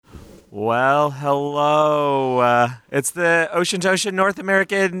Well, hello. It's the Ocean to Ocean North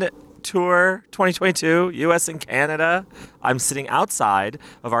American Tour 2022, U.S. and Canada. I'm sitting outside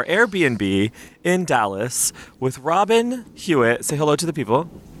of our Airbnb in Dallas with Robin Hewitt. Say hello to the people.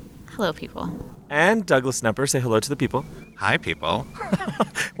 Hello, people. And Douglas Knepper. Say hello to the people. Hi, people.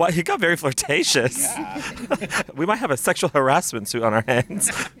 Well, he got very flirtatious. Yeah. We might have a sexual harassment suit on our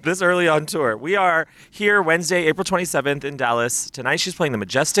hands this early on tour. We are here Wednesday, April 27th in Dallas. Tonight she's playing the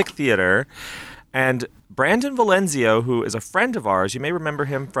Majestic Theater. And Brandon Valenzio, who is a friend of ours, you may remember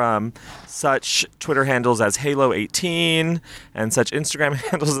him from such Twitter handles as Halo18 and such Instagram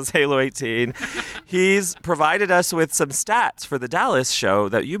handles as Halo18. He's provided us with some stats for the Dallas show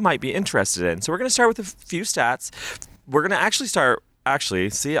that you might be interested in. So we're going to start with a few stats. We're going to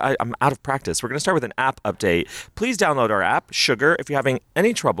I'm out of practice. We're going to start with an app update. Please download our app, Sugar. If you're having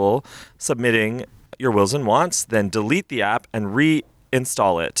any trouble submitting your wills and wants, then delete the app and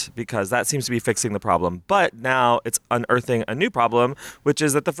reinstall it, because that seems to be fixing the problem. But now it's unearthing a new problem, which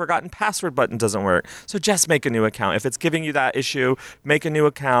is that the forgotten password button doesn't work. So just make a new account. If it's giving you that issue, make a new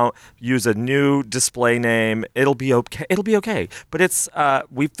account, use a new display name. It'll be okay. But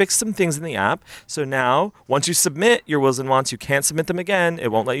we fixed some things in the app. So now once you submit your wills and wants, you can't submit them again.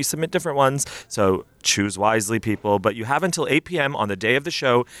 It won't let you submit different ones. So choose wisely, people. But you have until 8 p.m. on the day of the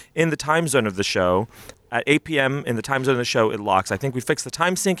show in the time zone of the show. At 8 p.m. in the time zone of the show, it locks. I think we fixed the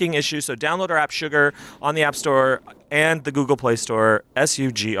time syncing issue, so download our app Sugar on the App Store and the Google Play Store,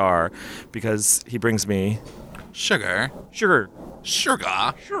 SUGR, because he brings me Sugar.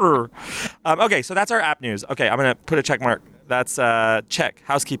 Okay, so that's our app news. Okay, I'm going to put a check mark. That's check.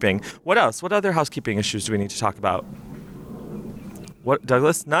 Housekeeping. What else? What other housekeeping issues do we need to talk about? What,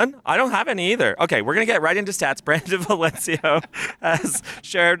 Douglas? None? I don't have any either. Okay, we're going to get right into stats. Brandon Valenzio has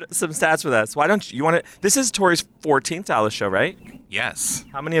shared some stats with us. Why don't you want to... This is Tori's 14th Dallas show, right? Yes.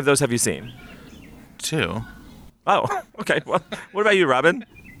 How many of those have you seen? 2. Oh, okay. Well, what about you, Robin?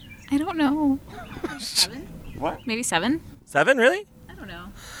 I don't know. 7? What? Maybe 7? 7, really? I don't know.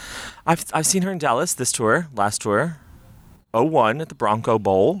 I've seen her in Dallas this tour, last tour. 01 at the Bronco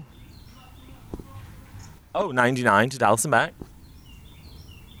Bowl. 99 to Dallas and back.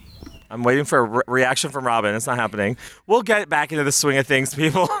 I'm waiting for a reaction from Robin. It's not happening. We'll get back into the swing of things,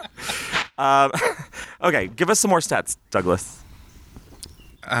 people. Okay, give us some more stats, Douglas.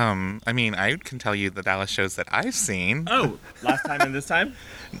 I can tell you the Dallas shows that I've seen. Oh, last time and this time?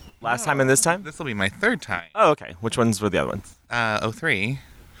 Last time and this time? This will be my 3rd time. Oh, okay. Which ones were the other ones? 03.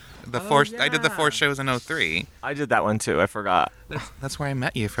 I did the 4 shows in 03. I did that one too. I forgot. That's where I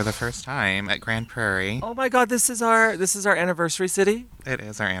met you for the first time at Grand Prairie. Oh my God! This is our anniversary city. It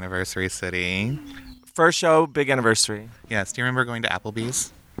is our anniversary city. First show, big anniversary. Yes. Do you remember going to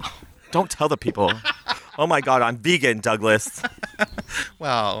Applebee's? Don't tell the people. Oh my God! I'm vegan, Douglas.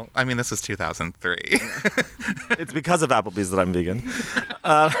 Well, this is 2003. It's because of Applebee's that I'm vegan.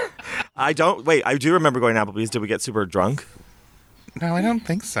 I do remember going to Applebee's. Did we get super drunk? No, I don't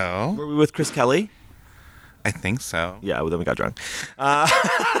think so. Were we with Chris Kelly? I think so. Yeah, well, then we got drunk.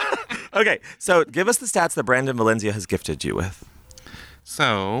 Okay, so give us the stats that Brandon Valenzio has gifted you with.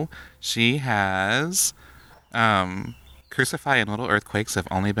 So, she has Crucify and Little Earthquakes have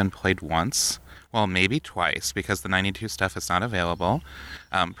only been played once. Well, maybe twice, because the 92 stuff is not available.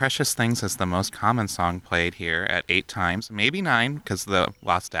 Precious Things is the most common song played here at 8 times, maybe 9, because of the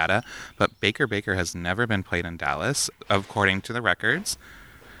lost data. But Baker Baker has never been played in Dallas, according to the records.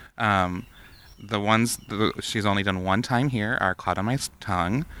 The ones she's only done 1 time here are Cloud on My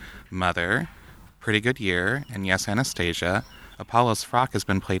Tongue, Mother, Pretty Good Year, and Yes, Anastasia. Apollo's Frock has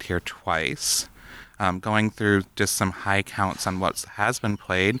been played here twice. Going through just some high counts on what has been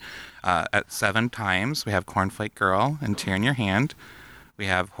played. At 7 times, we have Cornflake Girl and Tear in Your Hand. We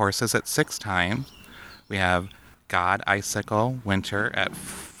have Horses at 6 times. We have God, Icicle, Winter at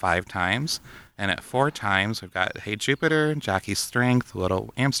 5 times. And at 4 times, we've got Hey Jupiter, Jackie's Strength,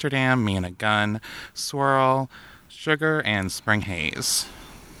 Little Amsterdam, Me and a Gun, Swirl, Sugar, and Spring Haze.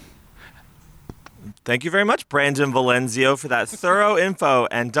 Thank you very much, Brandon Valenzio, for that thorough info,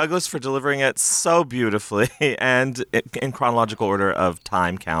 and Douglas for delivering it so beautifully and in chronological order of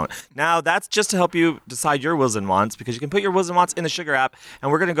time count. Now, that's just to help you decide your wills and wants, because you can put your wills and wants in the Sugar app,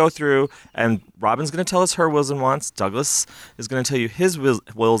 and we're going to go through, and Robin's going to tell us her wills and wants. Douglas is going to tell you his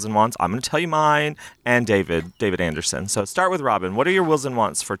wills and wants. I'm going to tell you mine, and David Anderson. So start with Robin. What are your wills and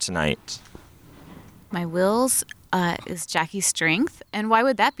wants for tonight? My wills is Jackie's Strength. And why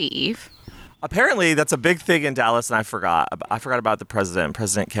would that be, Eve? Apparently, that's a big thing in Dallas, and I forgot about the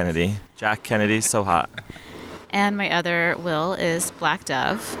President Kennedy. Jack Kennedy, so hot. And my other will is Black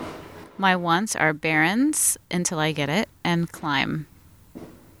Dove. My wants are Barons, Until I Get It, and Climb.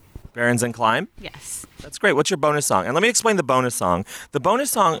 Barons and Climb? Yes. That's great. What's your bonus song? And let me explain the bonus song. The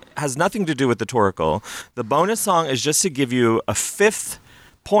bonus song has nothing to do with the Toracle. The bonus song is just to give you a 5th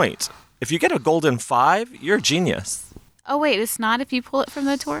point. If you get a golden 5, you're a genius. Oh, wait, it's not if you pull it from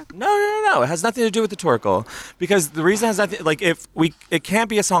the Toracle? No. It has nothing to do with the Toracle. Because the reason it has nothing, like, it can't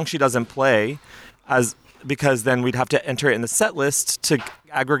be a song she doesn't play, because then we'd have to enter it in the set list to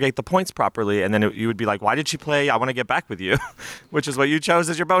aggregate the points properly, and then you would be like, why did she play I Want to Get Back With You? Which is what you chose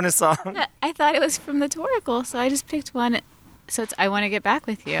as your bonus song. I thought it was from the Toracle, so I just picked one. So it's I Want to Get Back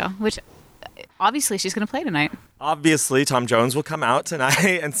With You, which obviously she's going to play tonight. Obviously, Tom Jones will come out tonight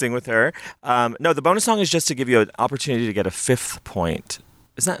and sing with her. No, the bonus song is just to give you an opportunity to get a 5th point.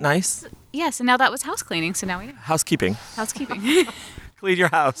 Isn't that nice? Yes, and now that was house cleaning, so now we know. Housekeeping. Housekeeping. Clean your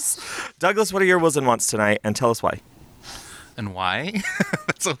house. Douglas, what are your wills and wants tonight? And tell us why. And why?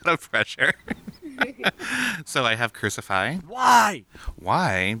 That's a lot of pressure. So I have Crucify. Why?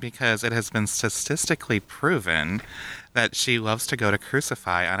 Why? Because it has been statistically proven that she loves to go to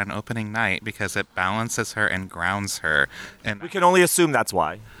Crucify on an opening night because it balances her and grounds her. And We can only assume that's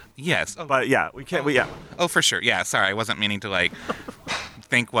why. yes. But yeah, we can't. Yeah. Oh, for sure. Yeah, sorry. I wasn't meaning to, like,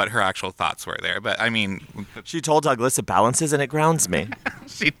 think what her actual thoughts were there. But, I mean, She told Douglas it balances and it grounds me.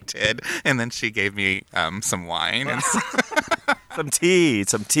 she did. And then she gave me some wine. And Some tea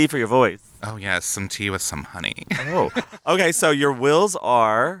for your voice. oh, yes, some tea with some honey. Oh. Okay, so your wills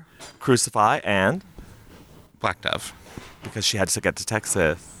are Crucify and Black Dove. because she had to get to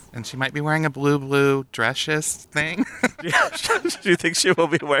Texas. And she might be wearing a blue dress thing. Yeah. Do you think she will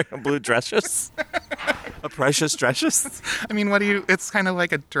be wearing a blue dress? A precious dress? I mean, it's kind of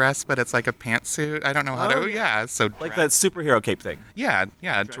like a dress, but it's like a pantsuit. I don't know how Oh, to, yeah. So, Like that superhero cape thing. yeah,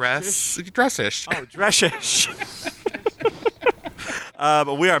 dressish. Oh, dressish.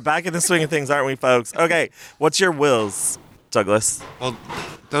 But we are back in the swing of things, aren't we, folks? Okay, what's your wills, Douglas? Well,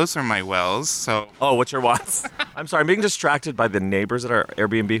 those are my wells, so Oh, what's your wants? I'm sorry, I'm being distracted by the neighbors at our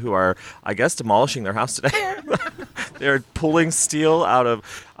Airbnb who are, I guess, demolishing their house today. They're pulling steel out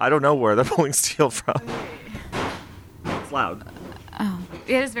of, I don't know where they're pulling steel from. It's loud. Oh,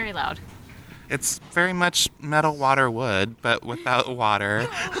 it is very loud. it's very much metal, water, wood, but without water.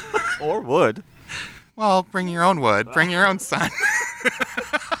 Or wood. Well, bring your own wood. Bring your own sun.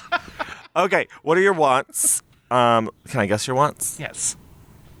 Okay, what are your wants? Can I guess your wants? Yes.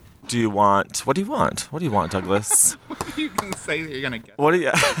 What do you want, Douglas? You can say that you're going to get. What do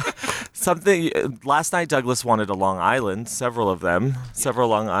you... Something... Last night, Douglas wanted a Long Island. Several of them. Several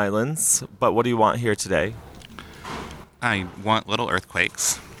Long Islands. But what do you want here today? I want little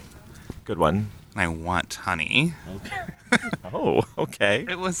earthquakes. Good one. I want honey. Oh, okay.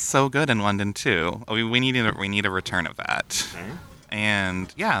 It was so good in London too. We need a return of that. Okay.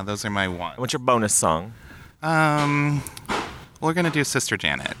 And yeah, those are my wants. What's your bonus song? We're gonna do Sister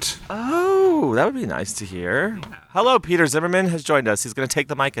Janet. Oh, that would be nice to hear. Hello, Peter Zimmerman has joined us. He's going to take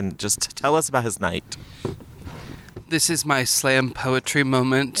the mic and just tell us about his night. This is my slam poetry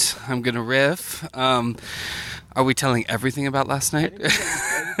moment. I'm going to riff. Are we telling everything about last night?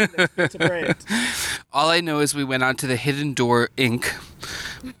 All I know is we went on to the Hidden Door Inc.,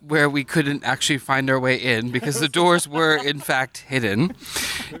 where we couldn't actually find our way in because the doors were, in fact, hidden.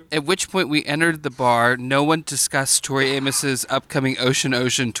 At which point we entered the bar. No one discussed Tori Amos's upcoming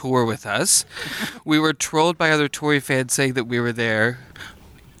Ocean tour with us. We were trolled by other Tori fans saying that we were there.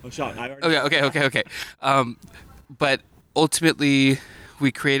 Oh, Sean, I already... Okay. But ultimately,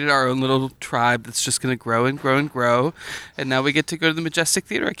 we created our own little tribe that's just going to grow and grow and grow. And now we get to go to the Majestic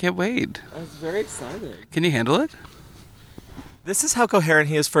Theater. I can't wait. I was very excited. Can you handle it? This is how coherent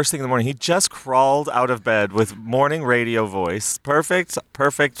he is first thing in the morning. He just crawled out of bed with morning radio voice. Perfect.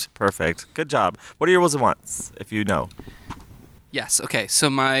 Good job. What are your wills and wants, if you know? Yes. Okay. So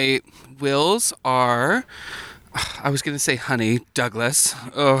my wills are... I was going to say honey, Douglas.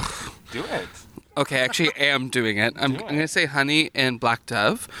 Ugh. Do it. Okay, I actually am doing it. I'm going to say honey and black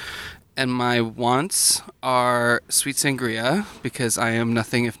dove. And my wants are sweet sangria, because I am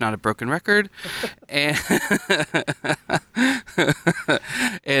nothing if not a broken record, and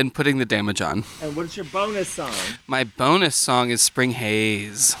and putting the damage on. And what's your bonus song? My bonus song is Spring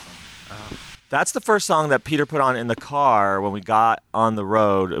Haze. That's the first song that Peter put on in the car when we got on the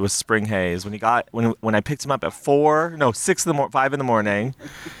road. It was Spring Haze. When I picked him up at 5 in the morning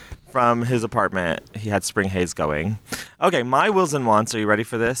from his apartment, he had Spring Haze going. Okay, my wills and wants. Are you ready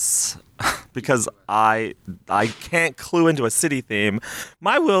for this? Because I can't clue into a city theme.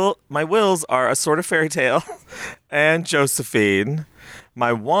 My wills are A Sort of Fairy Tale and Josephine.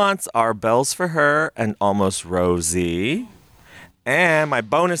 My wants are Bells for Her and Almost Rosie. And my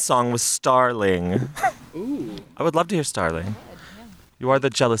bonus song was Starling. Ooh. I would love to hear Starling. You are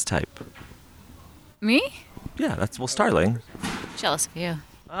the jealous type. Me? Yeah, well, Starling. Jealous of you.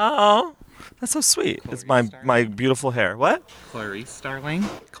 Oh, that's so sweet. It's my beautiful hair. What? Clarice Starling.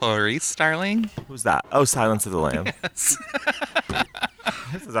 Clarice Starling. Who's that? Oh, Silence of the Lamb. Yes.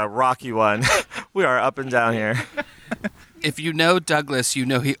 This is a rocky one. We are up and down here. If you know Douglas, you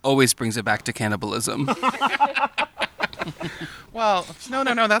know he always brings it back to cannibalism. Well,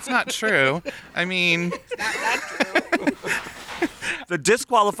 no, that's not true. I mean, The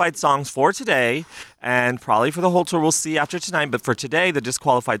disqualified songs for today, and probably for the whole tour we'll see after tonight, but for today, the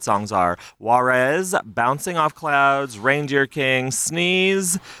disqualified songs are Juarez, Bouncing Off Clouds, Reindeer King,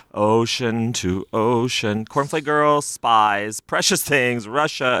 Sneeze, Ocean to Ocean, Cornflake Girl, Spies, Precious Things,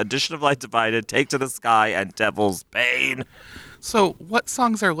 Russia, Edition of Light Divided, Take to the Sky, and Devil's Bane. so what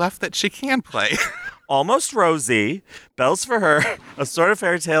songs are left that she can play? Almost Rosie, Bells for Her, A Sort of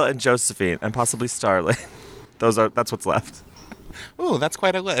Fairy Tale, and Josephine, and possibly Starling. That's what's left. Ooh, that's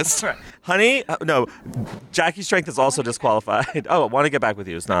quite a list. Honey, no, Jackie Strength is also disqualified. Oh, Want to Get Back with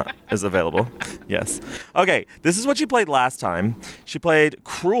You is available. Yes. Okay, this is what she played last time. She played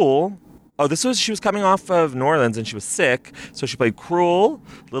Cruel. Oh, she was coming off of New Orleans and she was sick. So she played Cruel,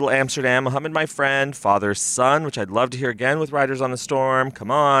 Little Amsterdam, Muhammad My Friend, Father's Son, which I'd love to hear again with Riders on the Storm.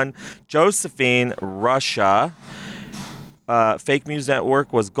 Come on. Josephine, Russia. Fake News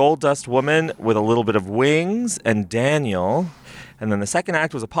Network was Gold Dust Woman with a little bit of Wings, and Daniel. And then the second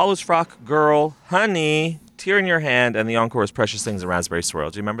act was Apollo's Frock Girl, Honey, Tear in Your Hand, and the encore was Precious Things and Raspberry Swirl.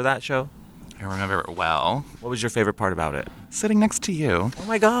 Do you remember that show? I remember it well. What was your favorite part about it? Sitting next to you. Oh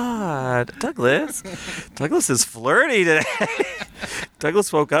my God, Douglas. Douglas is flirty today.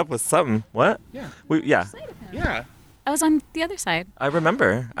 Douglas woke up with something. What? Yeah. Yeah. I was on the other side. I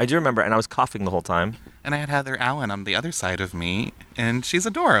remember. I do remember, and I was coughing the whole time. And I had Heather Allen on the other side of me, and she's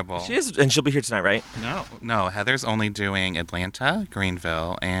adorable. She is, and she'll be here tonight, right? No, Heather's only doing Atlanta,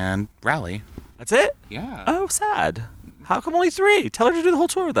 Greenville, and Raleigh. That's it? Yeah. Oh, sad. How come only 3? Tell her to do the whole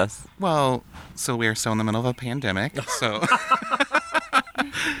tour with us. Well, so we're still in the middle of a pandemic, so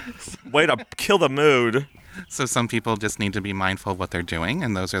Way to kill the mood. so some people just need to be mindful of what they're doing,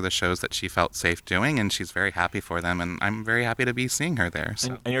 and those are the shows that she felt safe doing, and she's very happy for them, and I'm very happy to be seeing her there.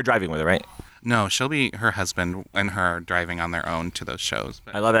 So. And you're driving with her, right? No, she'll be her husband and her driving on their own to those shows.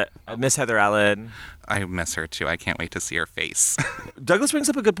 But I love it. I miss Heather Allen. I miss her too. I can't wait to see her face. Douglas brings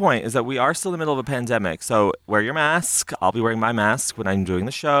up a good point, is that we are still in the middle of a pandemic. So wear your mask. I'll be wearing my mask when I'm doing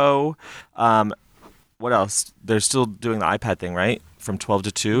the show. What else? They're still doing the iPad thing, right? From 12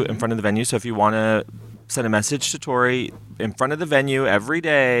 to 2 in front of the venue. So if you want to send a message to Tori in front of the venue every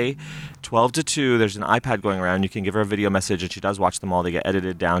day, 12 to 2, there's an iPad going around. You can give her a video message, and she does watch them all. They get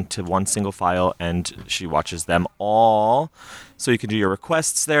edited down to one single file, and she watches them all. So you can do your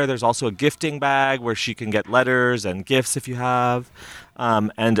requests there. There's also a gifting bag where she can get letters and gifts if you have.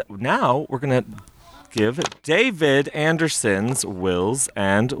 And now we're going to give David Anderson's wills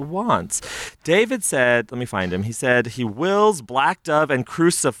and wants. David said, let me find him. He said he wills Black Dove and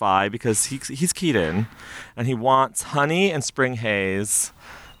Crucify because he's keyed in, and he wants Honey and Spring Haze.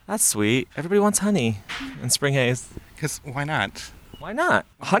 That's sweet. Everybody wants Honey and Spring Haze. Because why not? Why not?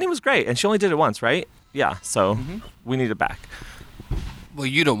 Honey was great, and she only did it once, right? Yeah, so we need it back. Well,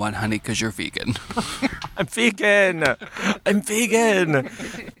 you don't want honey because you're vegan. I'm vegan.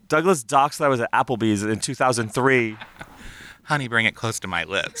 Douglas doxed that I was at Applebee's in 2003. Honey, bring it close to my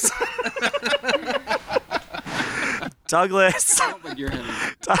lips. Douglas.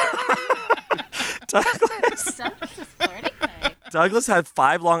 Douglas. Douglas had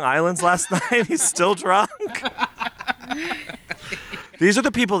 5 Long Islands last night. He's still drunk. These are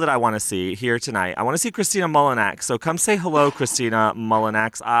the people that I want to see here tonight. I want to see Christina Mullinax. So come say hello, Christina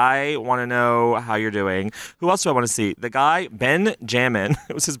Mullinax. I want to know how you're doing. Who else do I want to see? The guy, Ben Jamin.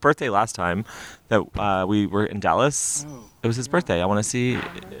 It was his birthday last time that we were in Dallas. It was his birthday. I want to see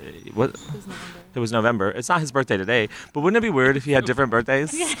what. It was November. It's not his birthday today, but wouldn't it be weird if he had different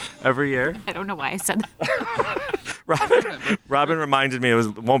birthdays every year? I don't know why I said that. Robin reminded me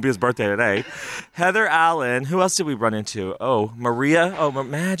it won't be his birthday today. Heather Allen. Who else did we run into? Oh, Maria. Oh,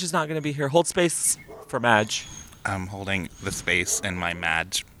 Madge is not going to be here. Hold space for Madge. I'm holding the space in my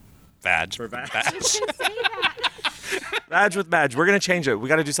badge. Badge. Madge with Madge. We're going to change it. We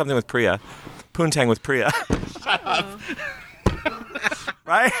got to do something with Priya. Poontang with Priya. Shut up.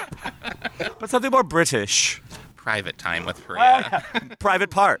 Right? But something more British. Private time with Priya. Private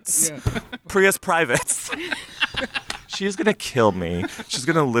parts. Yeah. Priya's privates. She's going to kill me. She's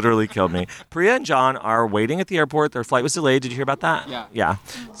going to literally kill me. Priya and John are waiting at the airport. Their flight was delayed. Did you hear about that? Yeah. Yeah.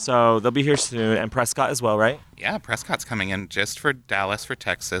 So they'll be here soon. And Prescott as well, right? Yeah, Prescott's coming in just for Dallas for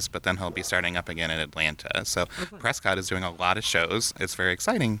Texas, but then he'll be starting up again in Atlanta. So Prescott is doing a lot of shows. It's very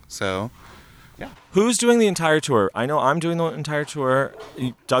exciting. So, yeah. Who's doing the entire tour? I know I'm doing the entire tour.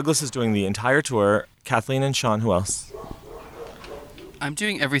 Douglas is doing the entire tour. Kathleen and Sean, who else? I'm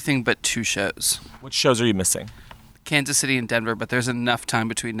doing everything but 2 shows. Which shows are you missing? Kansas City and Denver, but there's enough time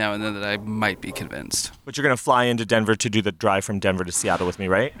between now and then that I might be convinced. But you're going to fly into Denver to do the drive from Denver to Seattle with me,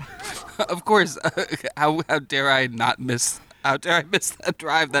 right? Of course. How dare I not miss? How dare I miss that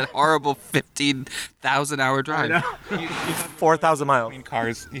drive? That horrible 15,000-hour drive. 4,000 miles. Between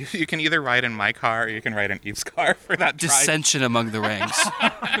cars, you can either ride in my car or you can ride in Eve's car for that drive. Dissension among the ranks.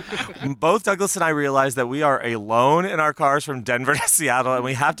 Both Douglas and I realize that we are alone in our cars from Denver to Seattle, and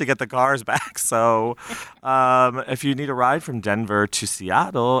we have to get the cars back. So if you need a ride from Denver to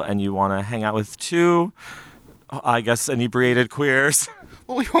Seattle and you want to hang out with 2, I guess, inebriated queers,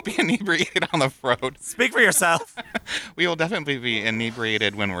 Well, we won't be inebriated on the road. speak for yourself. We will definitely be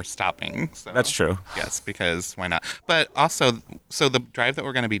inebriated when we're stopping. So. That's true. Yes, because why not? But also, so the drive that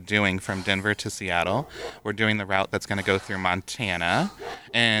we're going to be doing from Denver to Seattle, we're doing the route that's going to go through Montana,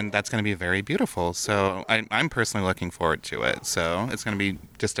 and that's going to be very beautiful. So I'm personally looking forward to it. So it's going to be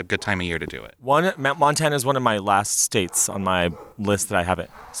just a good time of year to do it. Montana is one of my last states on my list that I haven't.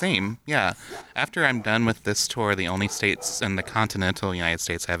 Same, yeah. After I'm done with this tour, the only states in the continental United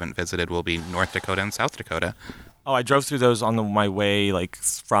States I haven't visited will be North Dakota and South Dakota. Oh, I drove through those on my way, like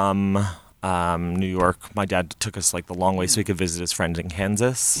from New York. My dad took us like the long way so he could visit his friend in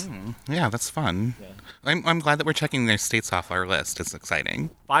Kansas. Yeah, that's fun. Yeah. I'm glad that we're checking their states off our list. It's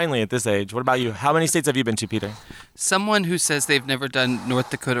exciting. Finally, at this age. What about you? How many states have you been to, Peter? Someone who says they've never done North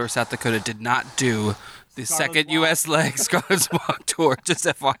Dakota or South Dakota did not do the second U.S. leg Scarlet's Walk tour, just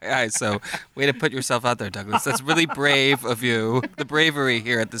FYI. So, way to put yourself out there, Douglas. That's really brave of you. The bravery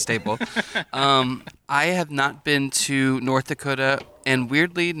here at this table. I have not been to North Dakota and,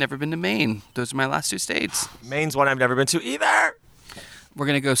 weirdly, never been to Maine. Those are my last 2 states. Maine's one I've never been to either. We're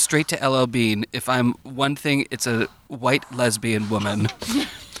going to go straight to LL Bean. If I'm one thing, it's a white lesbian woman.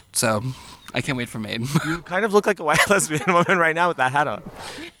 So, I can't wait for Maine. You kind of look like a white lesbian woman right now with that hat on.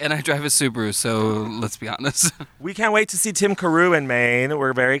 And I drive a Subaru, so let's be honest. We can't wait to see Tim Carew in Maine.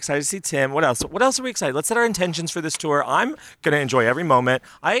 We're very excited to see Tim. What else? What else are we excited? Let's set our intentions for this tour. I'm going to enjoy every moment.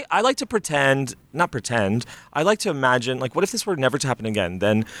 I like to not pretend. I like to imagine, like, what if this were never to happen again?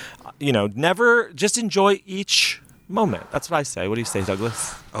 Then, never, just enjoy each moment. That's what I say. What do you say,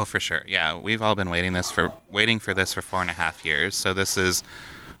 Douglas? Oh, for sure. Yeah, we've all been waiting for this for 4.5 years. So this is,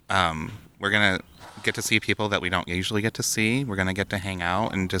 we're gonna get to see people that we don't usually get to see. We're gonna get to hang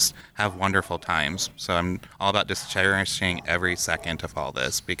out and just have wonderful times. So I'm all about just cherishing every second of all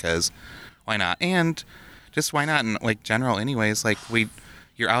this because why not? And just why not? In like general, anyways. Like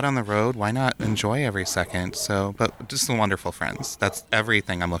you're out on the road. Why not enjoy every second? So, but just the wonderful friends. That's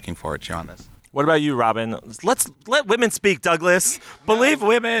everything I'm looking forward to on this. What about you, Robin? Let's let women speak, Douglas. Believe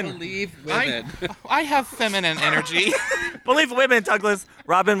women. Believe women. I have feminine energy. Believe women, Douglas.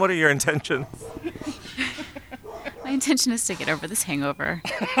 Robin, what are your intentions? My intention is to get over this hangover.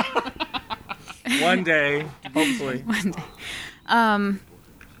 One day, hopefully. One day.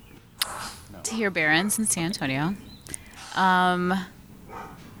 To hear Barron's in San Antonio.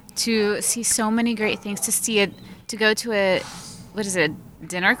 To see so many great things. To go to a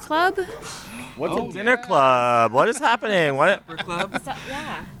dinner club? What's a dinner club? What is happening? What?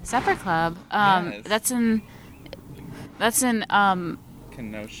 Supper club. Yes. That's in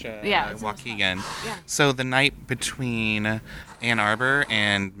Kenosha, Yeah. Waukegan. Yeah. So the night between Ann Arbor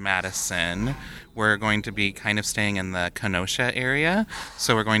and Madison, we're going to be kind of staying in the Kenosha area.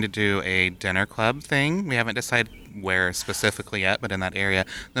 So we're going to do a dinner club thing. We haven't decided where specifically yet, but in that area.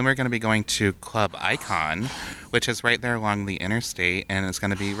 Then we're going to be going to Club Icon, which is right there along the interstate, and it's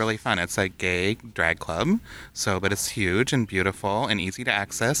going to be really fun. It's a gay drag club, but it's huge and beautiful and easy to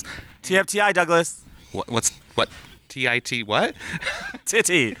access. TFTI, Douglas. What? TIT what?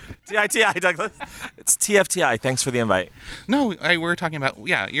 Titty. TITI, Douglas. It's TFTI. Thanks for the invite. No, we're talking about,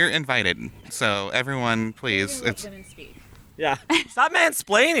 you're invited. So everyone, please. It's Yeah. Stop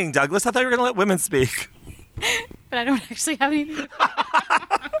mansplaining, Douglas. I thought you were going to let women speak. But I don't actually have anything.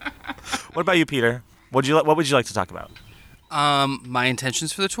 What about you, Peter? What would you like to talk about? My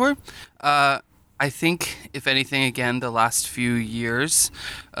intentions for the tour? I I think, if anything, again, the last few years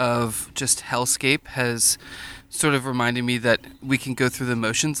of just hellscape has sort of reminded me that we can go through the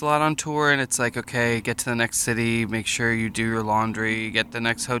motions a lot on tour, and it's like, okay, get to the next city, make sure you do your laundry, get the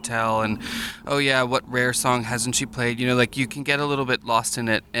next hotel, and oh yeah, what rare song hasn't she played? You know, like you can get a little bit lost in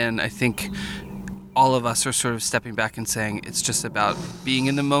it, and I think all of us are sort of stepping back and saying it's just about being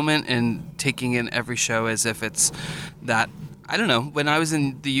in the moment and taking in every show as if it's that. I don't know. When I was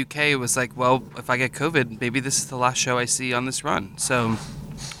in the UK, it was like, well, if I get COVID, maybe this is the last show I see on this run. So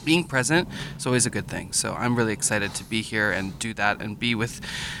being present is always a good thing. So I'm really excited to be here and do that and be with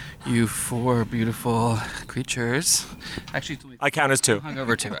you four beautiful creatures. Actually, it's only I count as 2.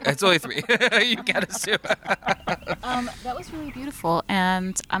 hungover too. It's only 3. You count as 2. That was really beautiful,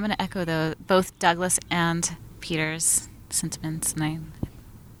 and I'm going to echo both Douglas and Peter's sentiments, and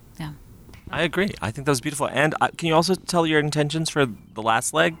I agree. I think that was beautiful. And can you also tell your intentions for the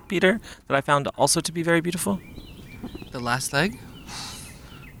last leg, Peter, that I found also to be very beautiful? The last leg?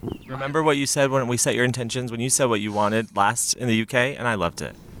 Remember what you said when we set your intentions, when you said what you wanted last in the UK, and I loved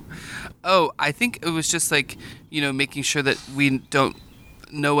it. Oh, I think it was just like, making sure that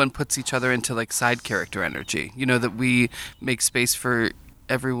no one puts each other into like side character energy. That we make space for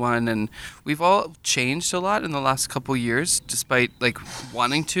everyone, and we've all changed a lot in the last couple years, despite like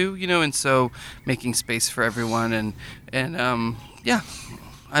wanting to, and so making space for everyone, and I'm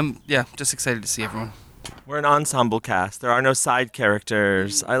just excited to see everyone. We're an ensemble cast. There are no side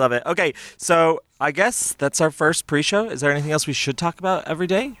characters. I love it. Okay, so I guess that's our first pre-show. Is there anything else we should talk about every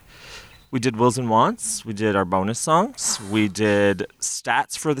day? We did Wills and Wants. We did our bonus songs. We did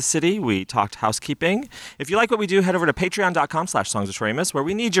stats for the city. We talked housekeeping. If you like what we do, head over to patreon.com/songsoftorimus, where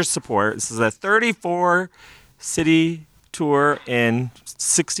we need your support. This is a 34-city tour in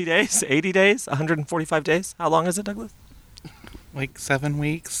 60 days, 80 days, 145 days. How long is it, Douglas? Like 7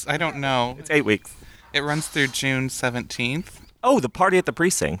 weeks? I don't know. It's 8 weeks. It runs through June 17th. Oh, the party at the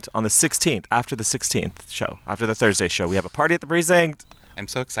precinct on the 16th, after the 16th show, after the Thursday show. We have a party at the precinct. I'm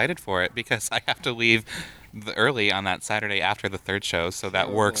so excited for it because I have to leave early on that Saturday after the third show, so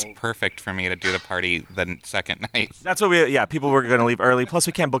that works perfect for me to do the party the second night. That's what people were going to leave early. Plus,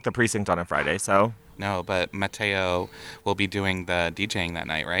 we can't book the precinct on a Friday, so. No, but Mateo will be doing the DJing that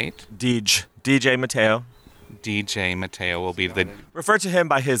night, right? DJ Mateo. DJ Mateo will be the... Refer to him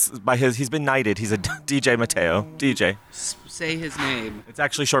by his, he's been knighted. He's a DJ Mateo. DJ. Say his name. It's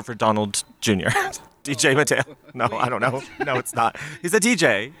actually short for Donald Jr. DJ Mateo. No, I don't know. No, it's not. He's a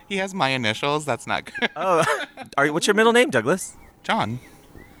DJ. He has my initials. That's not good. Oh, what's your middle name, Douglas? John.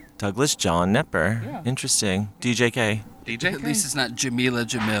 Douglas John Nepper. Yeah. Interesting. DJK. DJ? At least it's not Jamila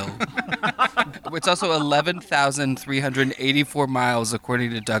Jamil. It's also 11,384 miles, according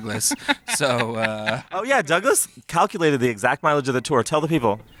to Douglas. So, Oh, yeah, Douglas calculated the exact mileage of the tour. Tell the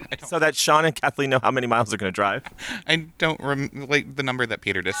people. So that Sean and Kathleen know how many miles they're going to drive. I don't like the number that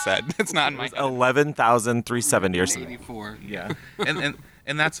Peter just said. It's not in my head. 11,370 or something. 84. Yeah.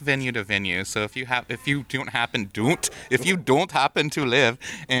 And that's venue to venue. So if you don't happen to live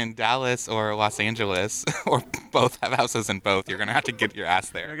in Dallas or Los Angeles, or both have houses in both, you're gonna have to get your ass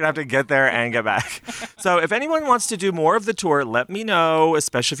there. You're gonna have to get there and get back. So if anyone wants to do more of the tour, let me know.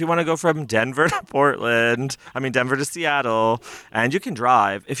 Especially if you want to go from Denver to Seattle, and you can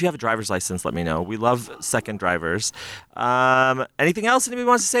drive. If you have a driver's license, let me know. We love second drivers. Anything else anybody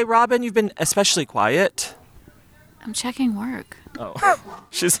wants to say? Robin, you've been especially quiet. I'm checking work. Oh,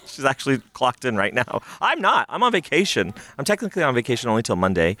 she's actually clocked in right now. I'm not. I'm on vacation. I'm technically on vacation only till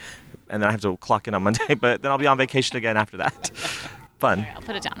Monday, and then I have to clock in on Monday, but then I'll be on vacation again after that. Fun. All right, I'll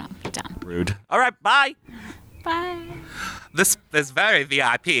put it down. Rude. All right, bye. Bye. This is very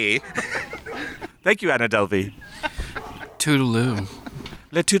VIP. Thank you, Anna Delvey. Toodaloo.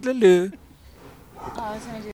 Le toodaloo. Oh, I was gonna do